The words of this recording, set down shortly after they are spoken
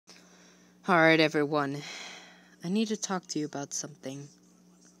Alright, everyone. I need to talk to you about something.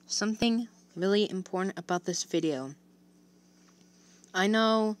 Something really important about this video. I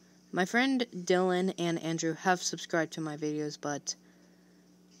know my friend Dylan and Andrew have subscribed to my videos, but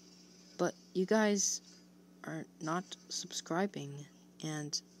you guys are not subscribing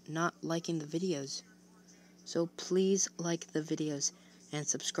and not liking the videos. So please like the videos and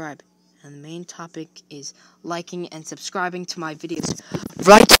subscribe. And the main topic is liking and subscribing to my videos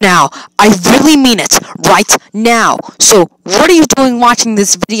right now. I really mean it right now. So what are you doing watching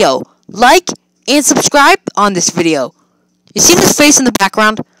this video? Like and subscribe on this video. You see this face in the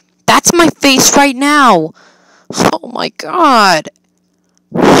background? That's my face right now. Oh my god.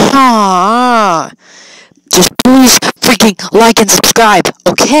 Just please freaking like and subscribe,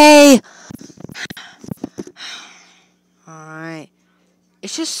 okay? Alright.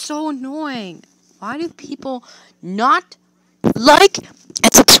 It's just so annoying. Why do people not like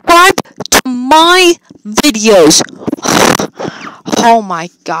and subscribe to my videos? Oh my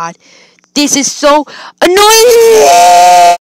god. This is so annoying!